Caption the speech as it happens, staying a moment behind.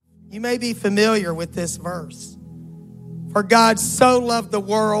You may be familiar with this verse. For God so loved the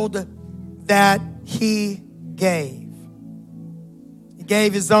world that he gave. He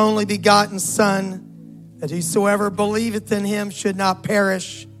gave his only begotten Son, that whosoever believeth in him should not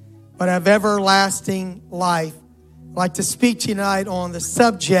perish, but have everlasting life. I'd like to speak to you tonight on the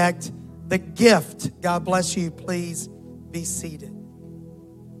subject, the gift. God bless you. Please be seated.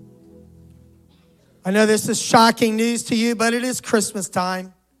 I know this is shocking news to you, but it is Christmas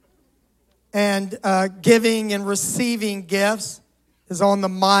time. And giving and receiving gifts is on the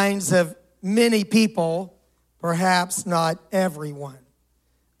minds of many people, perhaps not everyone.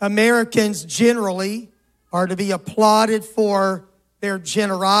 Americans generally are to be applauded for their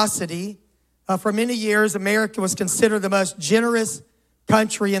generosity. For many years, America was considered the most generous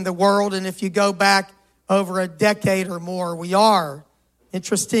country in the world. And if you go back over a decade or more, we are.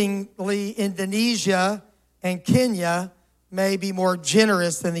 Interestingly, Indonesia and Kenya may be more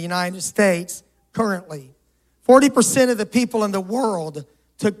generous than the United States currently. 40% of the people in the world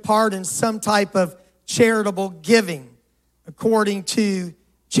took part in some type of charitable giving. According to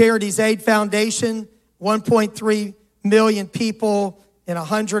Charities Aid Foundation, 1.3 million people in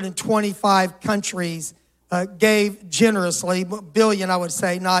 125 countries gave generously. Billion, I would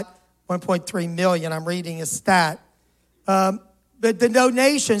say, not 1.3 million. I'm reading a stat. But the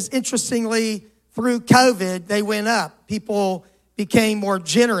donations, interestingly, through COVID, they went up. People became more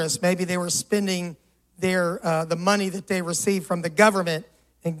generous. Maybe they were spending the money that they received from the government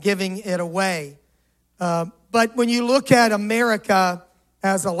and giving it away. But when you look at America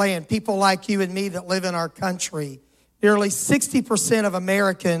as a land, people like you and me that live in our country, nearly 60% of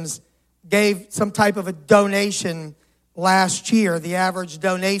Americans gave some type of a donation last year. The average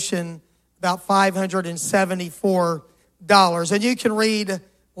donation, about $574. And you can read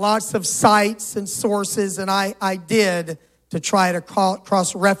lots of sites and sources, and I did to try to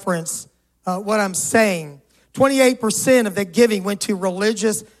cross-reference what I'm saying. 28% of the giving went to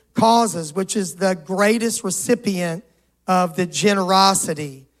religious causes, which is the greatest recipient of the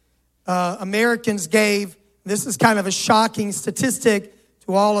generosity. Americans gave, this is kind of a shocking statistic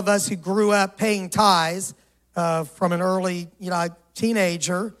to all of us who grew up paying tithes from an early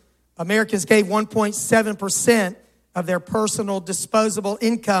teenager. Americans gave 1.7% of their personal disposable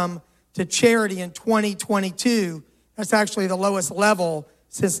income to charity in 2022. That's actually the lowest level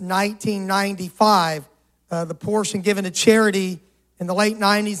since 1995. The portion given to charity in the late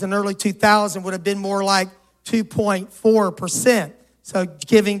 90s and early 2000s would have been more like 2.4%. So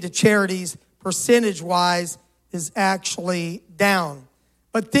giving to charities percentage-wise is actually down.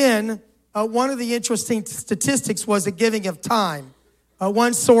 But then one of the interesting statistics was the giving of time.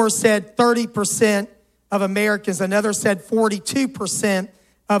 One source said 30% of Americans, another said 42%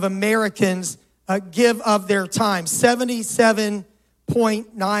 of Americans give of their time.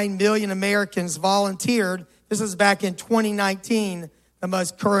 77.9 million Americans volunteered. This is back in 2019, the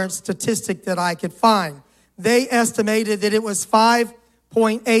most current statistic that I could find. They estimated that it was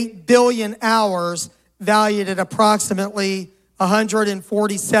 5.8 billion hours, valued at approximately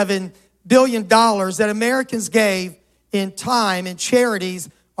 $147 billion that Americans gave in time, and charities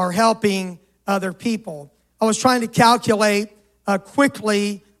are helping other people. I was trying to calculate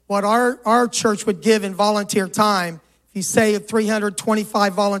quickly what our church would give in volunteer time. If you say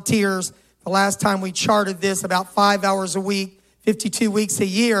 325 volunteers, the last time we charted this, about 5 hours a week, 52 weeks a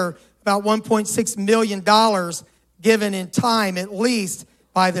year, about $1.6 million given in time, at least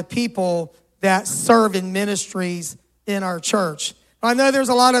by the people that serve in ministries in our church. I know there's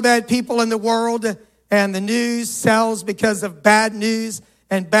a lot of bad people in the world, and the news sells because of bad news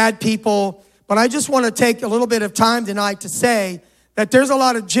and bad people. But I just want to take a little bit of time tonight to say that there's a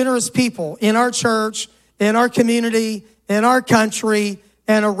lot of generous people in our church, in our community, in our country,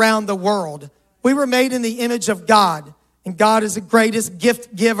 and around the world. We were made in the image of God, and God is the greatest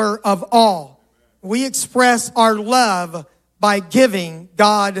gift giver of all. We express our love by giving.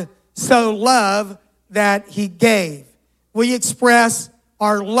 God so loved that he gave. We express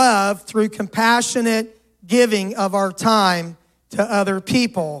our love through compassionate giving of our time to other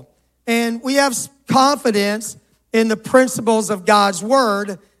people. And we have confidence in the principles of God's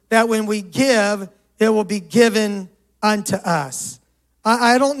word that when we give, it will be given unto us.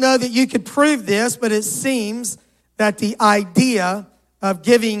 I don't know that you could prove this, but it seems that the idea of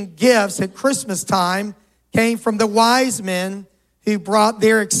giving gifts at Christmas time came from the wise men who brought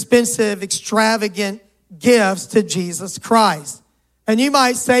their expensive, extravagant gifts to Jesus Christ. And you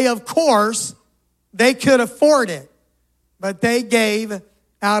might say, of course, they could afford it, but they gave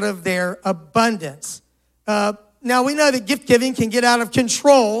out of their abundance. Now, we know that gift giving can get out of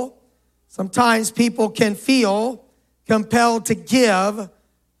control. Sometimes people can feel compelled to give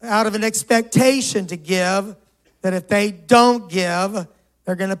out of an expectation to give, that if they don't give,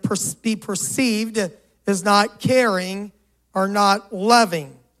 they're going to be perceived as not caring or not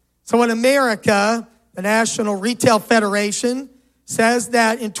loving. So in America, the National Retail Federation says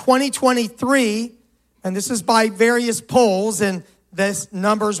that in 2023, and this is by various polls, and these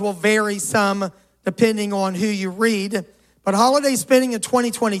numbers will vary some depending on who you read, but holiday spending in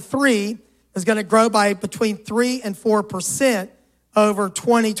 2023 is going to grow by between 3 and 4% over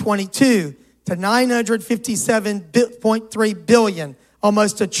 2022 to $957.3 billion,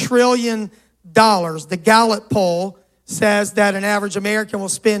 almost $1 trillion. The Gallup poll says that an average American will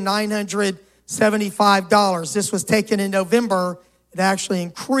spend $975. This was taken in November. It actually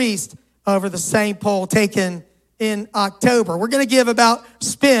increased over the same poll taken in October. We're going to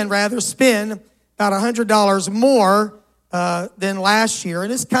spend about $100 more than last year,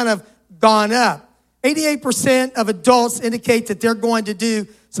 and it's kind of gone up. 88% of adults indicate that they're going to do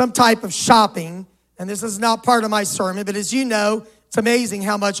some type of shopping, and this is not part of my sermon, but as you know, it's amazing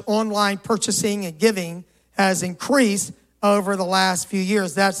how much online purchasing and giving has increased over the last few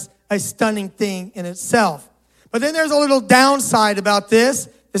years. That's a stunning thing in itself. But then there's a little downside about this.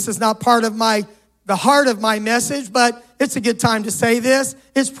 This is not part of the heart of my message, but it's a good time to say this.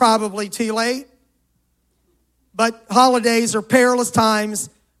 It's probably too late. But holidays are perilous times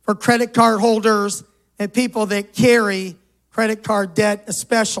for credit card holders and people that carry credit card debt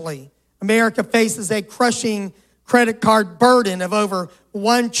especially. America faces a crushing credit card burden of over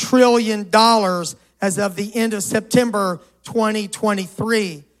 $1 trillion as of the end of September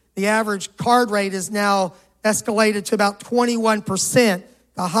 2023. The average card rate is now escalated to about 21%,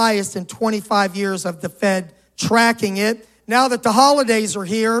 the highest in 25 years of the Fed tracking it. Now that the holidays are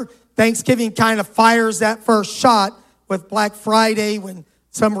here, Thanksgiving kind of fires that first shot with Black Friday, when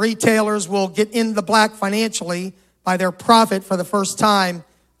some retailers will get in the black financially by their profit for the first time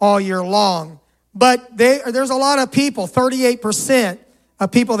all year long. But there's a lot of people, 38%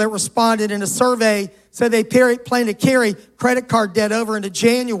 of people that responded in a survey said they plan to carry credit card debt over into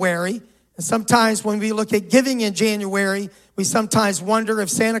January. And sometimes when we look at giving in January, we sometimes wonder if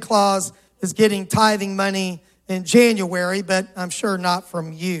Santa Claus is getting tithing money in January, but I'm sure not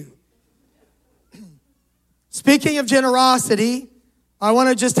from you. Speaking of generosity, I want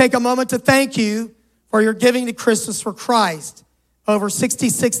to just take a moment to thank you for your giving to Christmas for Christ. Over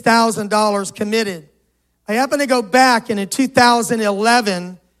 $66,000 committed. I happen to go back, and in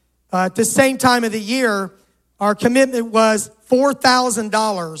 2011, at the same time of the year, our commitment was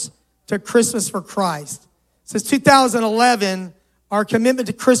 $4,000 to Christmas for Christ. Since 2011, our commitment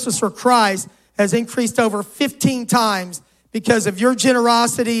to Christmas for Christ has increased over 15 times because of your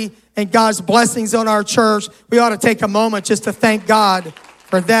generosity and God's blessings on our church. We ought to take a moment just to thank God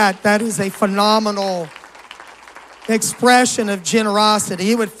for that. That is a phenomenal expression of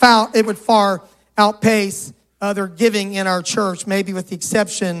generosity. It would far outpace other giving in our church, maybe with the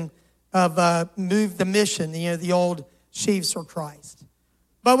exception of Move the Mission, the old Sheaves for Christ.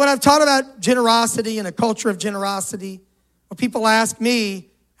 But when I've taught about generosity and a culture of generosity, when people ask me,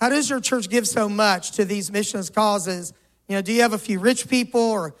 how does your church give so much to these missions causes? Do you have a few rich people,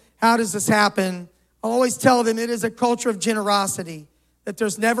 or how does this happen? I'll always tell them it is a culture of generosity, that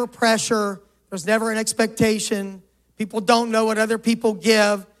there's never pressure, there's never an expectation. People don't know what other people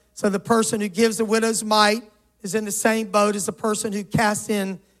give, so the person who gives a widow's mite is in the same boat as the person who casts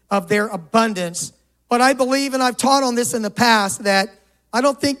in of their abundance. But I believe, and I've taught on this in the past, that I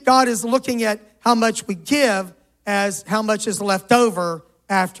don't think God is looking at how much we give as how much is left over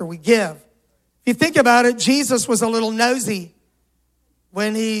after we give. If you think about it, Jesus was a little nosy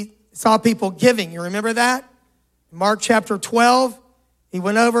when he saw people giving. You remember that? In Mark chapter 12, he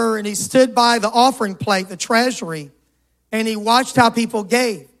went over and he stood by the offering plate, the treasury, and he watched how people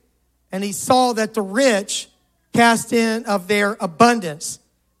gave. And he saw that the rich cast in of their abundance.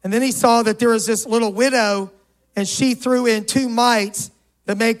 And then he saw that there was this little widow, and she threw in 2 mites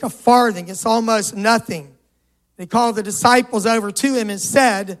to make a farthing. It's almost nothing. He called the disciples over to him and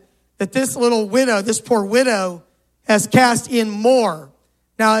said that this little widow, this poor widow, has cast in more.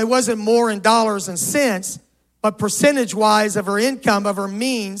 Now, it wasn't more in dollars and cents, but percentage-wise of her income, of her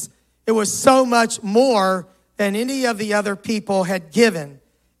means, it was so much more than any of the other people had given,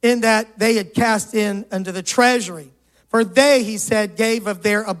 in that they had cast in unto the treasury. For they, he said, gave of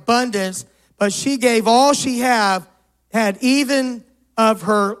their abundance, but she gave all she had even of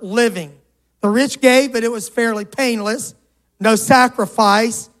her living. The rich gave, but it was fairly painless, no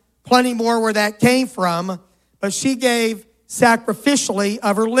sacrifice, plenty more where that came from, but she gave sacrificially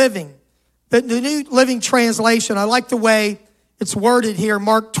of her living. The New Living Translation, I like the way it's worded here,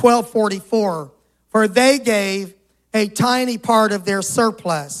 Mark 12:44. For they gave, a tiny part of their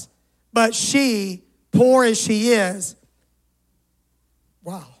surplus. But she, poor as she is,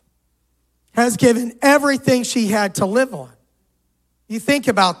 has given everything she had to live on. You think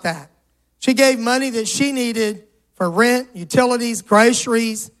about that. She gave money that she needed for rent, utilities,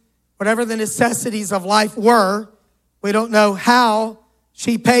 groceries, whatever the necessities of life were. We don't know how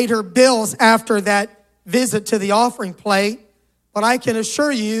she paid her bills after that visit to the offering plate, but I can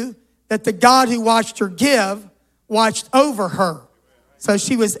assure you that the God who watched her give watched over her. So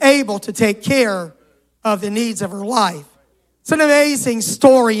she was able to take care of the needs of her life. It's an amazing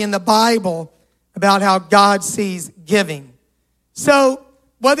story in the Bible about how God sees giving. So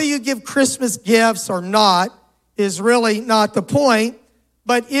whether you give Christmas gifts or not is really not the point.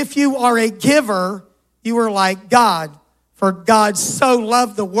 But if you are a giver, you are like God. For God so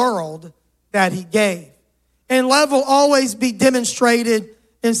loved the world that he gave. And love will always be demonstrated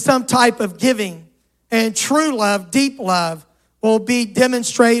in some type of giving. And true love, deep love, will be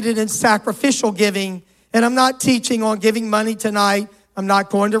demonstrated in sacrificial giving. And I'm not teaching on giving money tonight. I'm not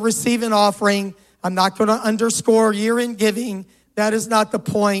going to receive an offering. I'm not going to underscore year-end giving. That is not the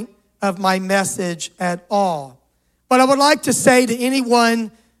point of my message at all. But I would like to say to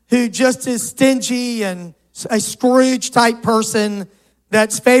anyone who just is stingy and a Scrooge type person,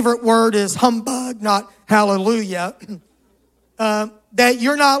 that's favorite word is humbug, not hallelujah, that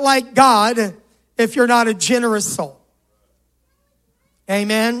you're not like God if you're not a generous soul.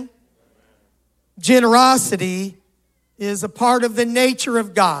 Amen. Generosity is a part of the nature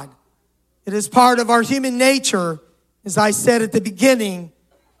of God. It is part of our human nature, as I said at the beginning,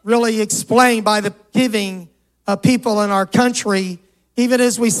 really explained by the giving of people in our country, even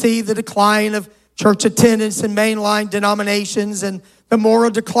as we see the decline of church attendance and mainline denominations and the moral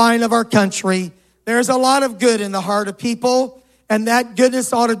decline of our country. There's a lot of good in the heart of people, and that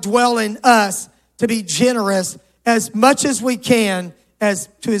goodness ought to dwell in us to be generous as much as we can as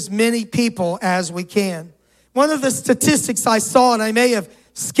to as many people as we can. One of the statistics I saw, and I may have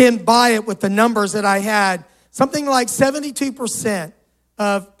skimmed by it with the numbers that I had, something like 72%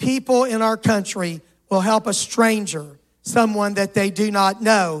 of people in our country will help a stranger, someone that they do not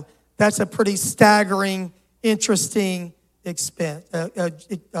know. That's a pretty staggering, interesting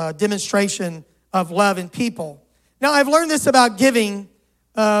demonstration of love in people. Now, I've learned this about giving.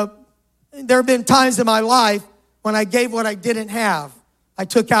 There have been times in my life when I gave what I didn't have. I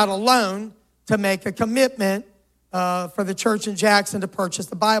took out a loan to make a commitment for the church in Jackson to purchase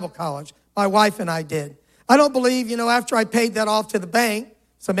the Bible college. My wife and I did. I don't believe, after I paid that off to the bank,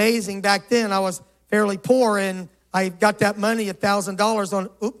 it's amazing. Back then, I was fairly poor, and I got that money, $1,000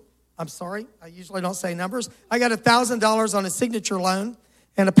 on, I'm sorry, I usually don't say numbers. I got $1,000 on a signature loan,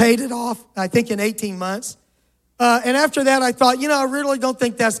 and I paid it off, I think, in 18 months. And after that, I thought, I really don't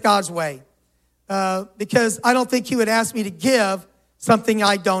think that's God's way, because I don't think he would ask me to give something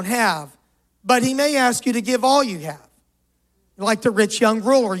I don't have. But he may ask you to give all you have. Like the rich young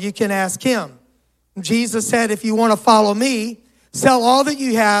ruler, you can ask him. Jesus said, if you want to follow me, sell all that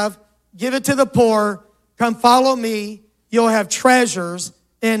you have, give it to the poor, come follow me, you'll have treasures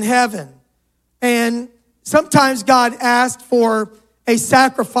in heaven. And sometimes God asked for a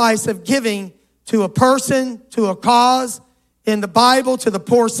sacrifice of giving to a person, to a cause. In the Bible, to the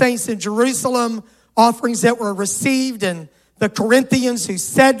poor saints in Jerusalem, offerings that were received, and the Corinthians who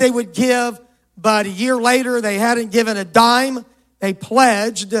said they would give, but a year later they hadn't given a dime. They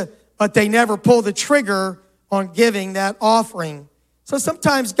pledged, but they never pulled the trigger on giving that offering. So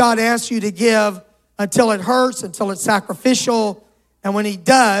sometimes God asks you to give until it hurts, until it's sacrificial. And when he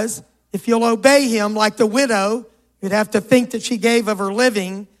does, if you'll obey him, like the widow, you'd have to think that she gave of her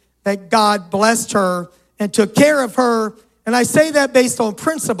living, that God blessed her and took care of her. And I say that based on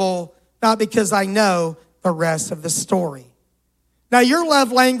principle, not because I know the rest of the story. Now, your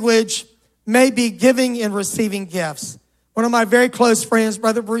love language may be giving and receiving gifts. One of my very close friends,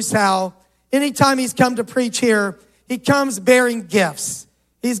 Brother Bruce Howell, anytime he's come to preach here, he comes bearing gifts.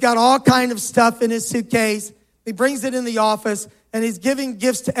 He's got all kind of stuff in his suitcase. He brings it in the office, and he's giving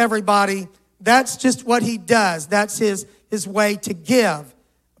gifts to everybody. That's just what he does. That's his way to give.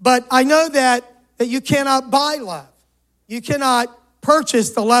 But I know that you cannot buy love. You cannot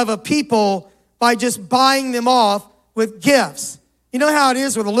purchase the love of people by just buying them off with gifts. You know how it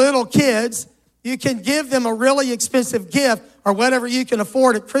is with little kids. You can give them a really expensive gift or whatever you can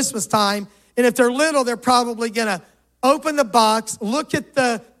afford at Christmas time. And if they're little, they're probably going to open the box, look at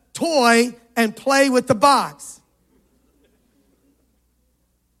the toy, and play with the box.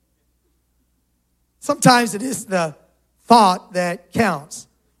 Sometimes it is the thought that counts.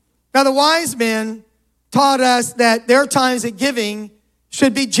 Now, the wise men taught us that their times at giving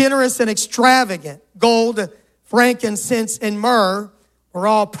should be generous and extravagant. Gold, frankincense, and myrrh were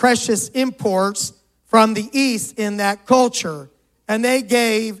all precious imports from the East in that culture. And they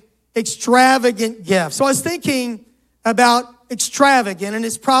gave extravagant gifts. So I was thinking about extravagant, and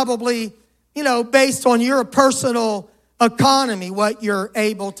it's probably, based on your personal economy, what you're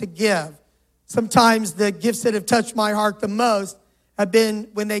able to give. Sometimes the gifts that have touched my heart the most have been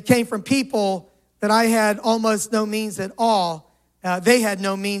when they came from people that I had almost no means at all. They had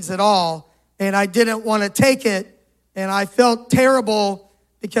no means at all, and I didn't want to take it, and I felt terrible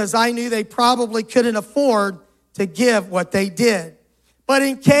because I knew they probably couldn't afford to give what they did. But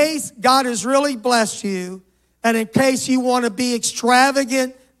in case God has really blessed you, and in case you want to be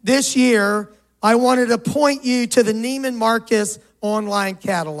extravagant this year, I wanted to point you to the Neiman Marcus online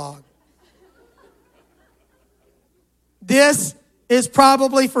catalog. This is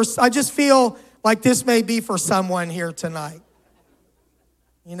probably I just feel like this may be for someone here tonight.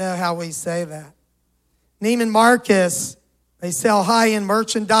 You know how we say that. Neiman Marcus, they sell high-end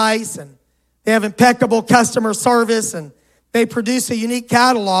merchandise, and they have impeccable customer service, and they produce a unique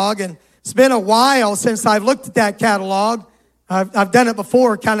catalog. And it's been a while since I've looked at that catalog. I've done it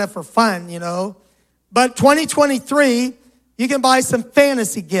before kind of for fun, But 2023, you can buy some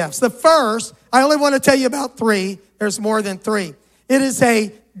fantasy gifts. The first, I only want to tell you about 3. There's more than 3. It is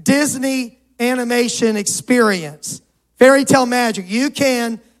a Disney animation experience. Fairy Tale Magic. You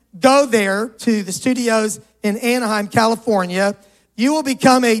can go there to the studios in Anaheim, California. You will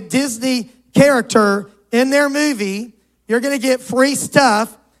become a Disney character in their movie. You're going to get free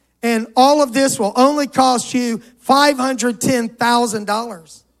stuff, and all of this will only cost you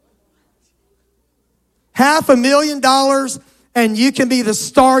 $510,000. $500,000, and you can be the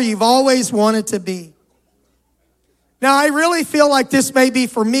star you've always wanted to be. Now, I really feel like this may be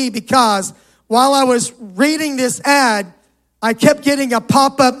for me because while I was reading this ad, I kept getting a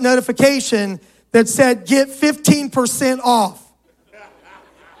pop-up notification that said, get 15% off.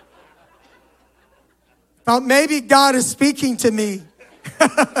 Thought maybe God is speaking to me.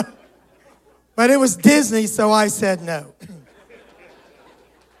 But it was Disney, so I said no.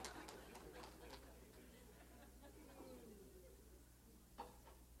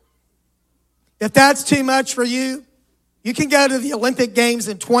 If that's too much for you, you can go to the Olympic Games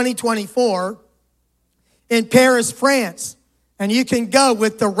in 2024 in Paris, France, and you can go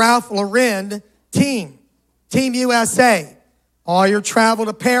with the Ralph Lauren team, Team USA. All your travel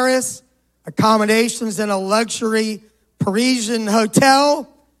to Paris, accommodations in a luxury Parisian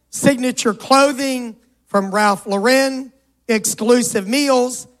hotel, signature clothing from Ralph Lauren, exclusive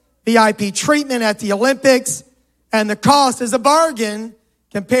meals, VIP treatment at the Olympics, and the cost is a bargain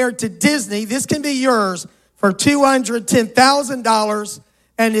compared to Disney. This can be yours for $210,000.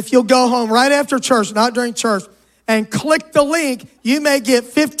 And if you'll go home right after church, not during church, and click the link, you may get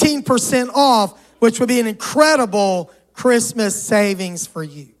 15% off, which would be an incredible Christmas savings for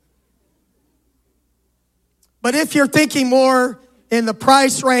you. But if you're thinking more in the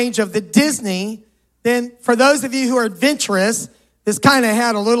price range of the Disney, then for those of you who are adventurous, this kind of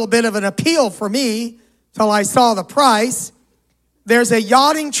had a little bit of an appeal for me till I saw the price. There's a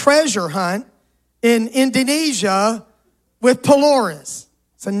yachting treasure hunt in Indonesia with Polaris.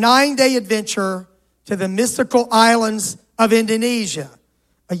 It's a 9-day adventure to the mystical islands of Indonesia.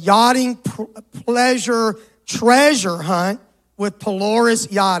 A yachting pleasure treasure hunt with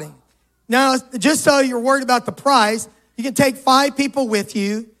Polaris Yachting. Now, just so you're worried about the price, you can take 5 people with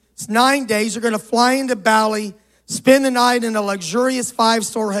you. It's 9 days. You're going to fly into Bali, spend the night in a luxurious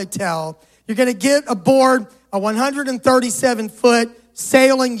 5-star hotel. You're going to get aboard a 137-foot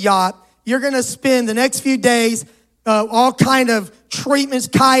sailing yacht. You're going to spend the next few days all kind of treatments,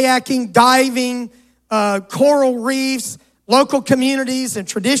 kayaking, diving, coral reefs, local communities and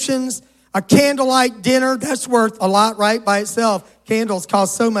traditions, a candlelight dinner. That's worth a lot, right, by itself. Candles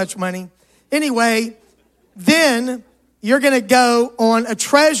cost so much money. Anyway, then you're going to go on a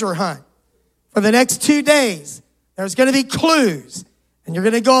treasure hunt for the next 2 days. There's going to be clues, and you're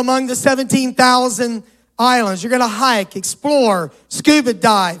going to go among the 17,000 islands. You're going to hike, explore, scuba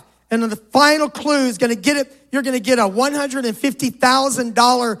dive, and then the final clue is going to get it. You're going to get a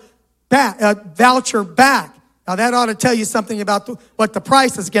 $150,000 voucher back. Now that ought to tell you something about what the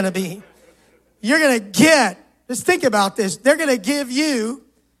price is going to be. You're going to get, just think about this, they're going to give you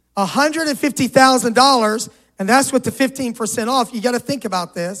 $150,000, and that's with the 15% off. You got to think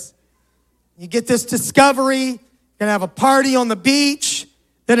about this. You get this discovery, you're going to have a party on the beach,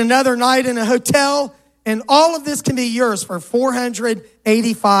 then another night in a hotel, and all of this can be yours for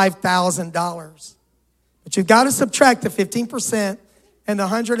 $485,000. But you've got to subtract the 15% and the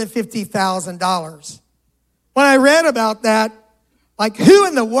 $150,000. When I read about that, like who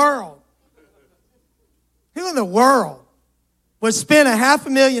in the world Who in the world would spend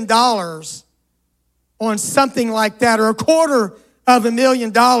 $500,000 on something like that, or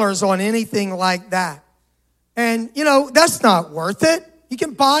 $250,000 on anything like that? And, that's not worth it. You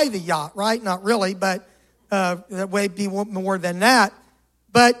can buy the yacht, right? Not really, but that way be more than that.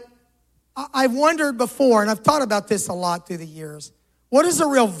 But I've wondered before, and I've thought about this a lot through the years, what is the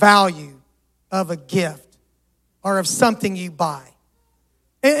real value of a gift or of something you buy?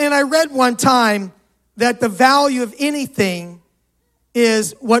 And I read one time that the value of anything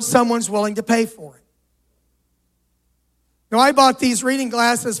is what someone's willing to pay for it. I bought these reading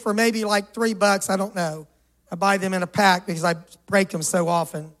glasses for maybe like $3. I don't know. I buy them in a pack because I break them so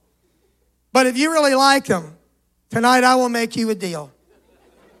often. But if you really like them, tonight I will make you a deal.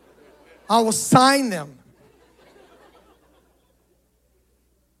 I will sign them.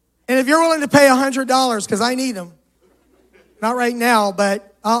 And if you're willing to pay $100, because I need them, not right now,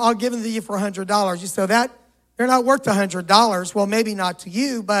 but I'll give them to you for $100. You say that they're not worth $100. Well, maybe not to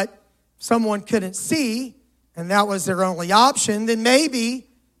you, but someone couldn't see, and that was their only option, then maybe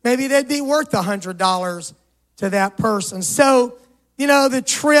they'd be worth $100 to that person. So, the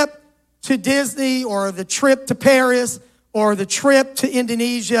trip to Disney or the trip to Paris or the trip to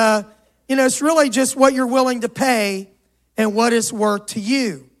Indonesia, it's really just what you're willing to pay and what it's worth to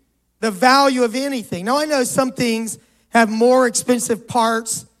you. The value of anything. Now, I know some things have more expensive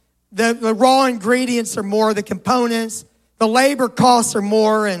parts. The raw ingredients are more, the components. The labor costs are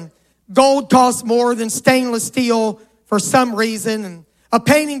more, and gold costs more than stainless steel for some reason. And a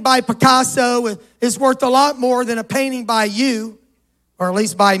painting by Picasso is worth a lot more than a painting by you, or at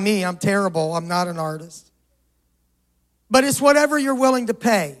least by me. I'm terrible. I'm not an artist. But it's whatever you're willing to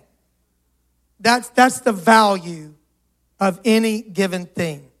pay. That's the value of any given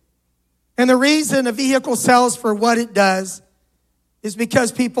thing. And the reason a vehicle sells for what it does is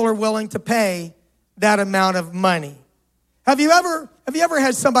because people are willing to pay that amount of money. Have you ever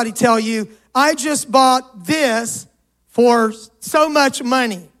had somebody tell you, I just bought this for so much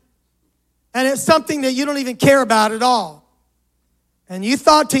money, and it's something that you don't even care about at all? And you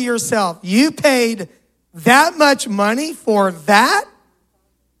thought to yourself, you paid that much money for that?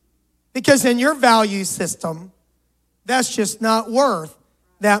 Because in your value system, that's just not worth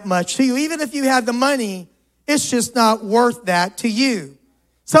that much to you. Even if you had the money, it's just not worth that to you.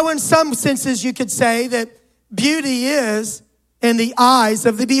 So in some senses, you could say that beauty is in the eyes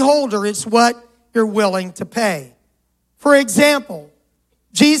of the beholder. It's what you're willing to pay. For example,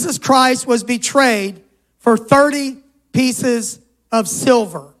 Jesus Christ was betrayed for 30 pieces of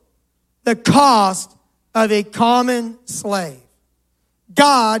silver, the cost of a common slave.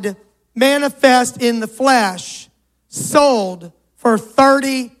 God, manifest in the flesh, sold for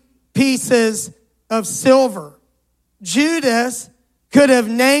 30 pieces of silver. Judas could have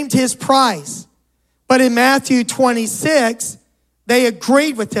named his price, but in Matthew 26, they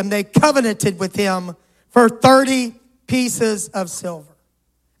agreed with him. They covenanted with him for 30 pieces of silver.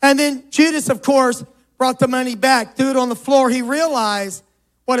 And then Judas, of course, brought the money back, threw it on the floor. He realized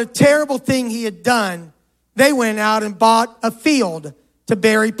what a terrible thing he had done. They went out and bought a field to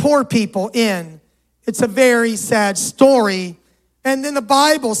bury poor people in. It's a very sad story. And then the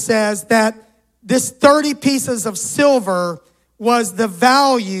Bible says that this 30 pieces of silver was the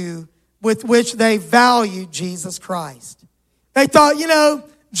value with which they valued Jesus Christ. They thought,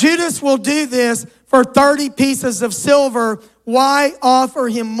 Judas will do this for 30 pieces of silver. Why offer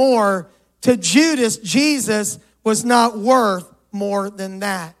him more? To Judas, Jesus was not worth more than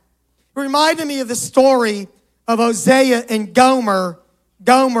that. It reminded me of the story of Hosea and Gomer.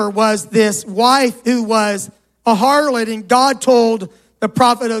 Gomer was this wife who was a harlot, and God told the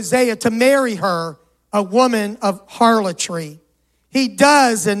prophet Hosea to marry her, a woman of harlotry. He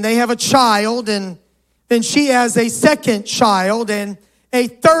does, and they have a child, and then she has a second child and a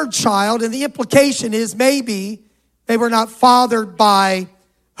third child, and the implication is maybe they were not fathered by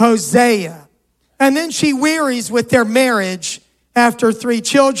Hosea. And then she wearies with their marriage after 3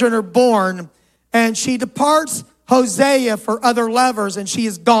 children are born, and she departs Hosea for other lovers, and she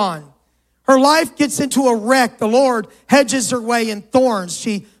is gone. Her life gets into a wreck. The Lord hedges her way in thorns.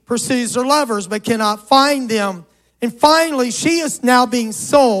 She pursues her lovers but cannot find them. And finally, she is now being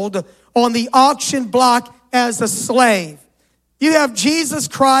sold on the auction block as a slave. You have Jesus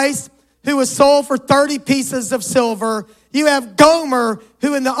Christ, who was sold for 30 pieces of silver. You have Gomer,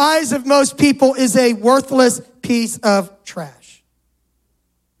 who in the eyes of most people is a worthless piece of trash,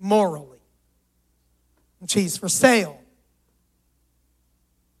 morally. And she's for sale.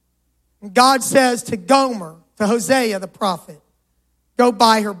 And God says to Gomer, to Hosea the prophet, go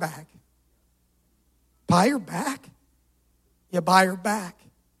buy her back. Buy her back? You buy her back.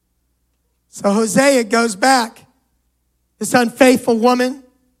 So Hosea goes back. This unfaithful woman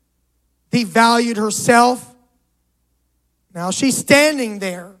devalued herself. Now she's standing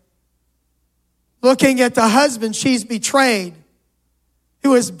there looking at the husband she's betrayed,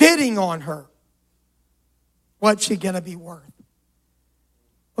 who is bidding on her. What's she going to be worth?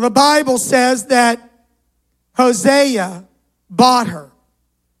 Well, the Bible says that Hosea bought her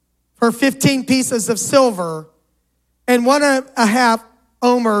for 15 pieces of silver and 1.5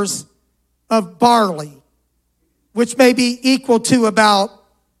 omers of barley, which may be equal to about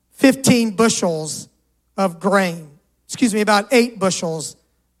 15 bushels of grain. About 8 bushels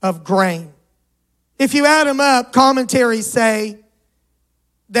of grain. If you add them up, commentaries say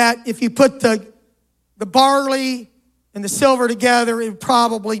that if you put the barley and the silver together, it would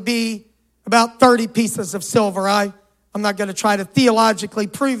probably be about 30 pieces of silver. I'm not going to try to theologically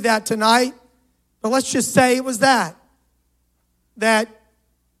prove that tonight, but let's just say it was that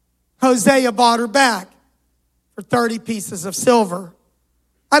Hosea bought her back for 30 pieces of silver.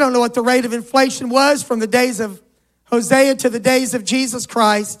 I don't know what the rate of inflation was from the days of Hosea to the days of Jesus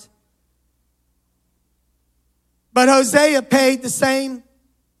Christ. But Hosea paid the same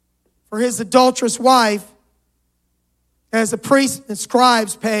for his adulterous wife as the priests and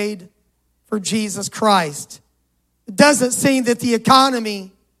scribes paid for Jesus Christ. It doesn't seem that the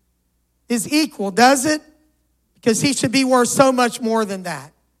economy is equal, does it? Because he should be worth so much more than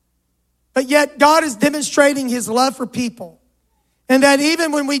that. But yet God is demonstrating his love for people. And that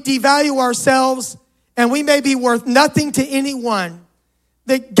even when we devalue ourselves and we may be worth nothing to anyone,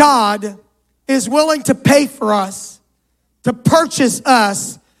 that God is willing to pay for us, to purchase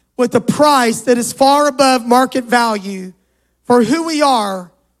us with a price that is far above market value for who we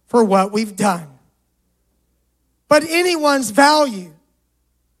are, for what we've done. But anyone's value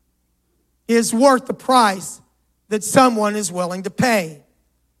is worth the price that someone is willing to pay.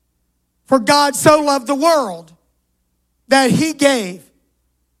 For God so loved the world that he gave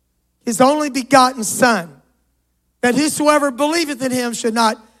his only begotten Son, that whosoever believeth in him should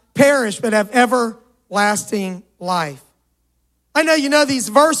not perish but have everlasting life. I know you know these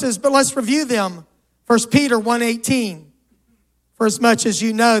verses, but let's review them. 1 Peter 1:18. For as much as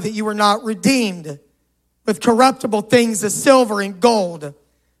you know that you were not redeemed with corruptible things as silver and gold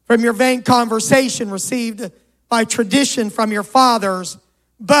from your vain conversation received by tradition from your fathers,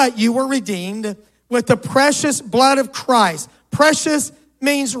 but you were redeemed with the precious blood of Christ. Precious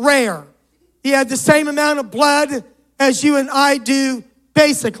means rare. He had the same amount of blood as you and I do,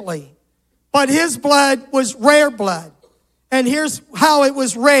 basically. But his blood was rare blood. And here's how it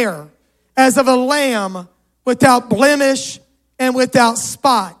was rare: as of a lamb without blemish and without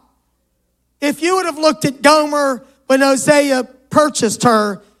spot. If you would have looked at Gomer when Hosea purchased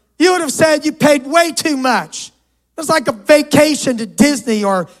her, you would have said you paid way too much. It was like a vacation to Disney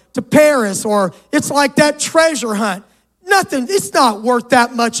or to Paris, or it's like that treasure hunt. Nothing, it's not worth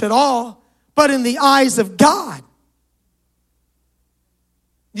that much at all. But in the eyes of God,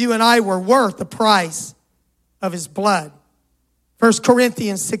 you and I were worth the price of his blood. 1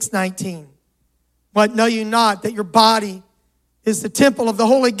 Corinthians 6:19. What, know you not that your body is the temple of the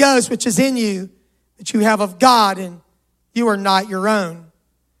Holy Ghost, which is in you, that you have of God, and you are not your own?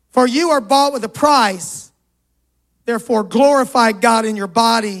 For you are bought with a price. Therefore glorify God in your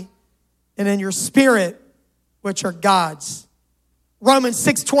body and in your spirit, which are God's. Romans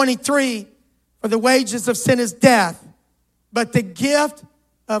 6:23, for the wages of sin is death, but the gift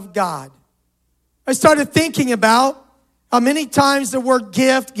of God. I started thinking about how many times the word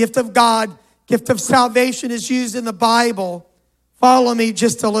gift, gift of God, gift of salvation is used in the Bible. Follow me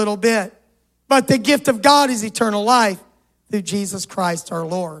just a little bit. But the gift of God is eternal life through Jesus Christ our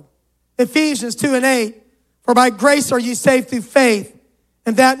Lord. Ephesians 2:8, for by grace are you saved through faith,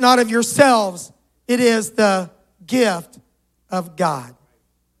 and that not of yourselves. It is the gift of God.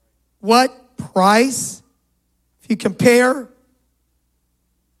 What price? If you compare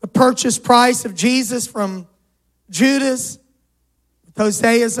the purchase price of Jesus from Judas with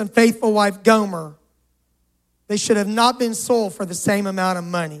Hosea's unfaithful wife Gomer, they should have not been sold for the same amount of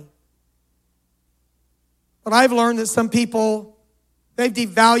money. But I've learned that some people, they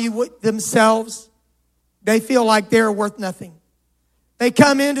devalue themselves. They feel like they're worth nothing. They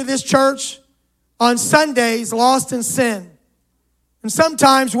come into this church on Sundays lost in sin. And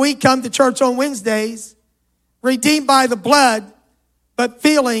sometimes we come to church on Wednesdays redeemed by the blood, but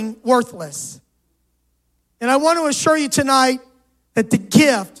feeling worthless. And I want to assure you tonight that the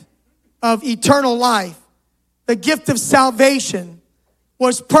gift of eternal life, the gift of salvation,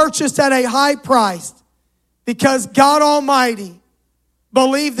 was purchased at a high price because God Almighty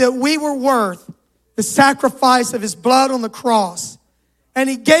believed that we were worth the sacrifice of his blood on the cross. and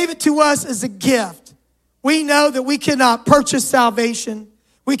he gave it to us as a gift. We know that we cannot purchase salvation.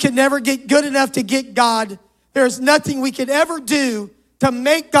 We can never get good enough to get God. There's nothing we could ever do to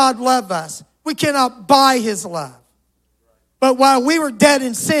make God love us. We cannot buy his love. But while we were dead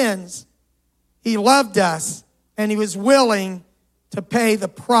in sins, he loved us, and he was willing to pay the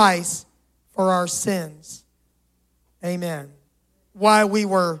price for our sins. Amen. While we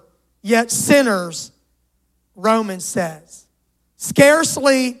were yet sinners, Romans says,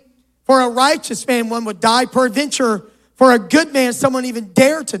 scarcely for a righteous man one would die, peradventure for a good man someone even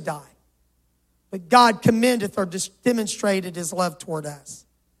dare to die. But God commendeth or demonstrated his love toward us,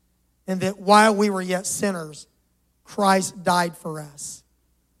 and that while we were yet sinners, Christ died for us.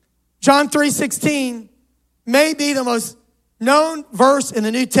 John 3:16 may be the most known verse in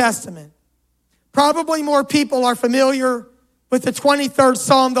the New Testament. Probably more people are familiar with the 23rd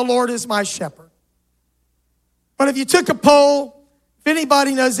Psalm, the Lord is my shepherd. But if you took a poll, if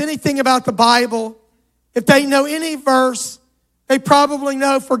anybody knows anything about the Bible, if they know any verse, they probably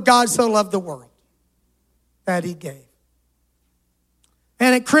know, for God so loved the world that he gave.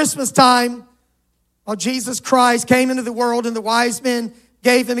 And at Christmas time, while Jesus Christ came into the world and the wise men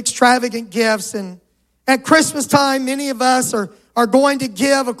gave him extravagant gifts, and at Christmas time, many of us are going to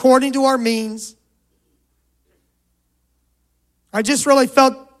give according to our means. I just really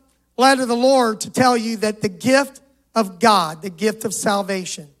felt led of the Lord to tell you that the gift of God, the gift of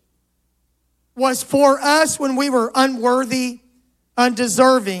salvation, was for us when we were unworthy,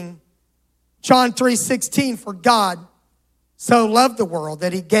 undeserving. John 3:16, for God so loved the world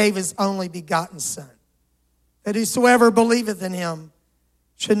that he gave his only begotten Son, that whosoever believeth in him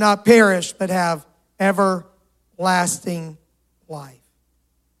should not perish but have everlasting life.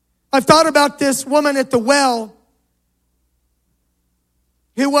 I've thought about this woman at the well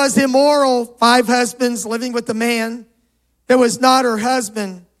who was immoral, 5 husbands, living with a man that was not her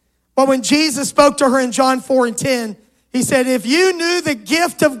husband. But when Jesus spoke to her in John 4:10, he said, if you knew the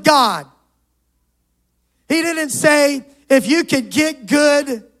gift of God, he didn't say, if you could get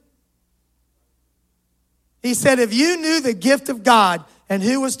good. He said, if you knew the gift of God and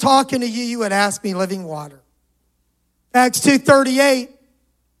who was talking to you, you would ask me living water. Acts 2:38,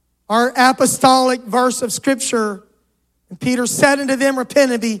 our apostolic verse of Scripture. And Peter said unto them,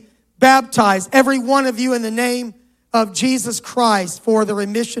 repent and be baptized, every one of you, in the name of Jesus Christ for the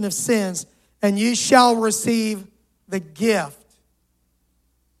remission of sins, and you shall receive the gift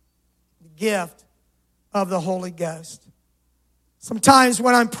of the Holy Ghost. Sometimes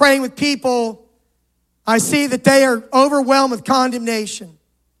when I'm praying with people, I see that they are overwhelmed with condemnation.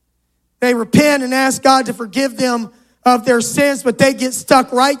 They repent and ask God to forgive them of their sins, but they get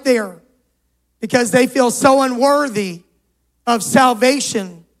stuck right there because they feel so unworthy of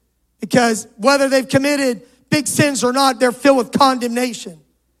salvation, because whether they've committed big sins or not, they're filled with condemnation.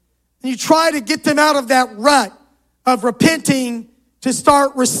 And you try to get them out of that rut of repenting to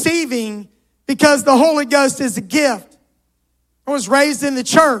start receiving, because the Holy Ghost is a gift. I was raised in the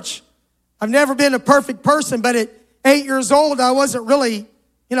church. I've never been a perfect person, but at 8 years old, I wasn't really,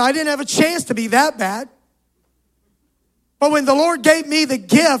 I didn't have a chance to be that bad. But when the Lord gave me the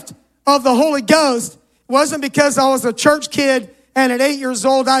gift of the Holy Ghost, it wasn't because I was a church kid and at 8 years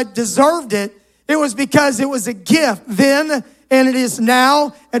old I deserved it. It was because it was a gift then, and it is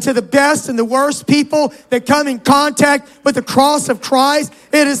now, and to the best and the worst people that come in contact with the cross of Christ,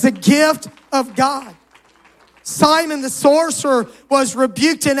 it is a gift of God. Simon the sorcerer was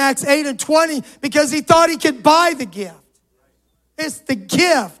rebuked in Acts 8:20 because he thought he could buy the gift. It's the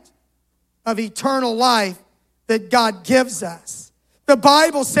gift of eternal life that God gives us. The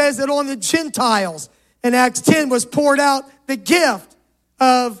Bible says that on the Gentiles in Acts 10 was poured out the gift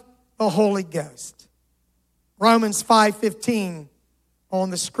of the Holy Ghost. Romans 5:15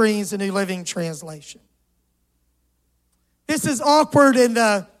 on the screens, the New Living Translation. This is awkward in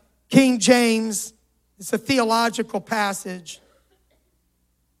the King James. It's a theological passage.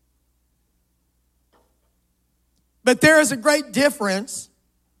 But there is a great difference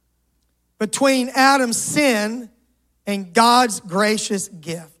between Adam's sin and God's gracious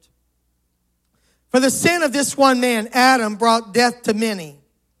gift. For the sin of this one man, Adam, brought death to many.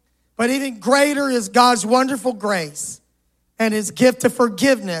 But even greater is God's wonderful grace and his gift of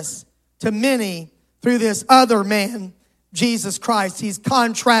forgiveness to many through this other man, Jesus Christ. He's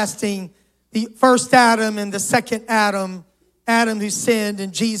contrasting the first Adam and the second Adam, Adam who sinned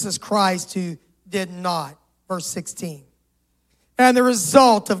and Jesus Christ who did not. Verse 16. And the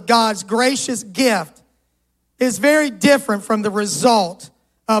result of God's gracious gift is very different from the result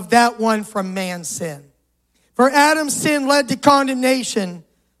of that one from man's sin. For Adam's sin led to condemnation,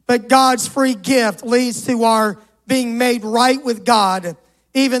 but God's free gift leads to our being made right with God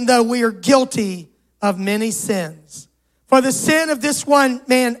even though we are guilty of many sins. For the sin of this one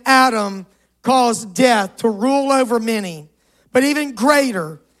man, Adam, caused death to rule over many. But even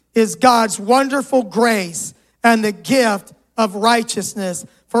greater is God's wonderful grace and the gift of righteousness.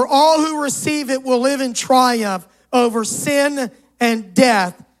 For all who receive it will live in triumph over sin and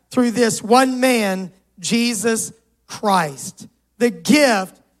death through this one man, Jesus Christ. The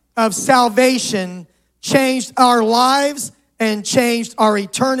gift of salvation changed our lives and changed our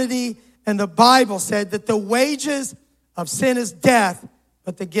eternity. And the Bible said that the wages of sin is death,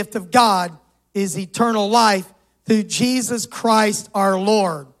 but the gift of God is eternal life through Jesus Christ our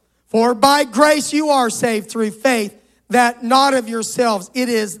Lord. For by grace you are saved through faith, that not of yourselves. It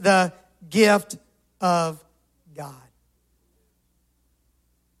is the gift of God.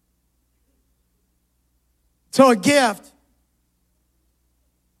 So a gift,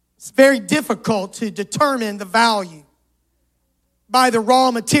 it's very difficult to determine the value by the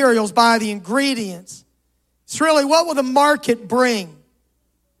raw materials, by the ingredients. It's really, what will the market bring?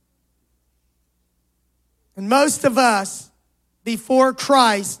 And most of us, before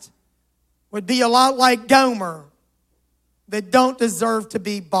Christ, would be a lot like Gomer, that don't deserve to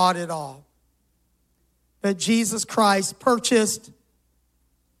be bought at all. But Jesus Christ purchased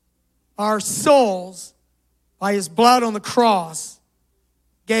our souls by his blood on the cross,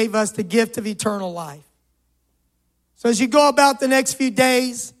 gave us the gift of eternal life. So as you go about the next few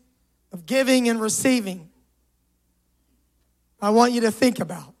days of giving and receiving, I want you to think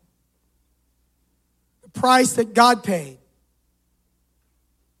about the price that God paid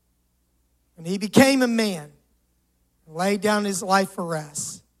when he became a man, and laid down his life for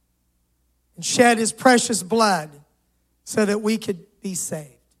us, and shed his precious blood so that we could be saved.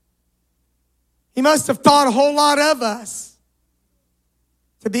 He must have thought a whole lot of us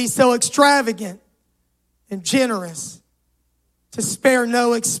to be so extravagant and generous, to spare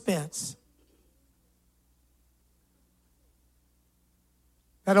no expense,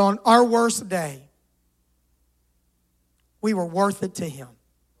 that on our worst day, we were worth it to him.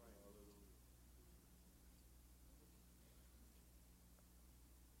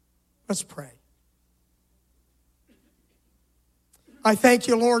 Let's pray. I thank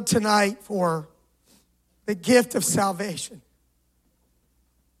you, Lord, tonight for the gift of salvation.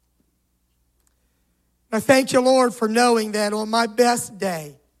 I thank you, Lord, for knowing that on my best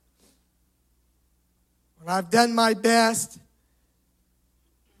day, when I've done my best,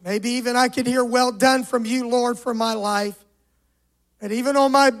 maybe even I could hear well done from you, Lord, for my life, but even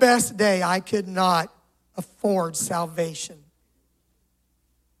on my best day, I could not afford salvation.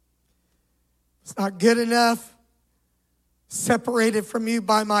 It's not good enough, separated from you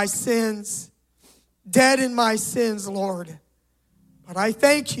by my sins, dead in my sins, Lord. But I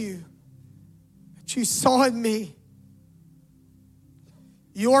thank you that you saw in me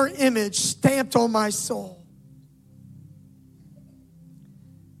your image stamped on my soul.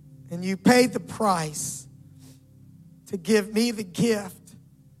 And you paid the price to give me the gift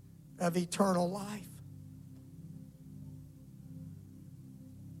of eternal life.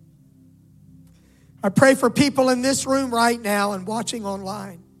 I pray for people in this room right now and watching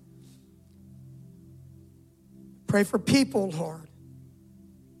online. Pray for people, Lord,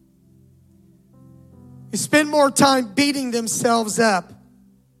 who spend more time beating themselves up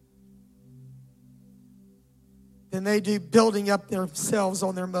than they do building up themselves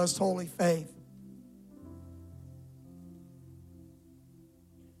on their most holy faith.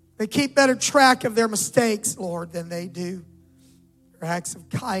 They keep better track of their mistakes, Lord, than they do their acts of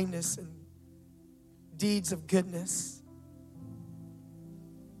kindness and deeds of goodness.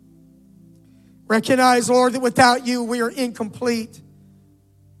 Recognize, Lord, that without you we are incomplete.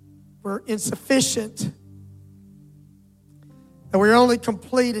 We're insufficient. That we're only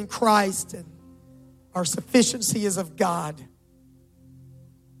complete in Christ, and our sufficiency is of God.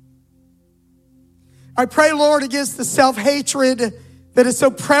 I pray, Lord, against the self-hatred that is so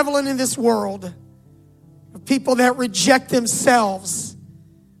prevalent in this world, of people that reject themselves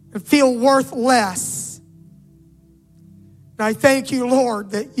and feel worth less. And I thank you,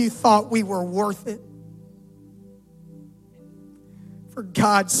 Lord, that you thought we were worth it. For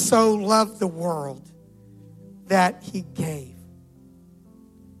God so loved the world that he gave.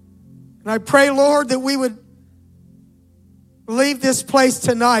 And I pray, Lord, that we would leave this place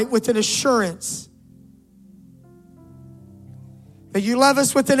tonight with an assurance that you love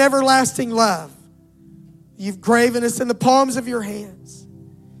us with an everlasting love. You've graven us in the palms of your hands.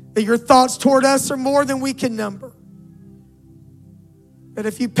 That your thoughts toward us are more than we can number. That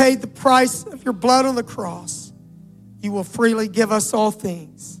if you paid the price of your blood on the cross, you will freely give us all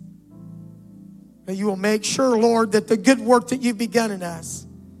things. That you will make sure, Lord, that the good work that you've begun in us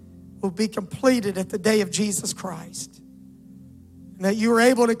will be completed at the day of Jesus Christ. And that you are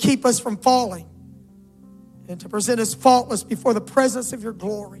able to keep us from falling and to present us faultless before the presence of your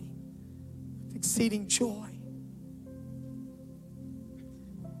glory with exceeding joy.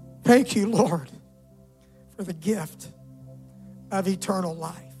 Thank you, Lord, for the gift of eternal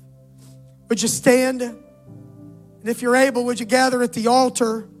life. Would you stand? And if you're able, would you gather at the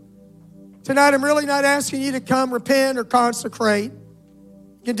altar? Tonight, I'm really not asking you to come repent or consecrate.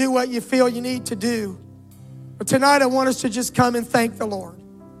 You can do what you feel you need to do. But tonight, I want us to just come and thank the Lord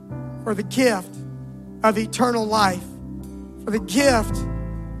for the gift of eternal life, for the gift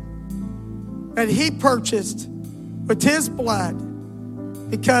that he purchased with his blood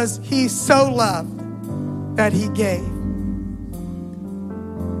because he so loved that he gave.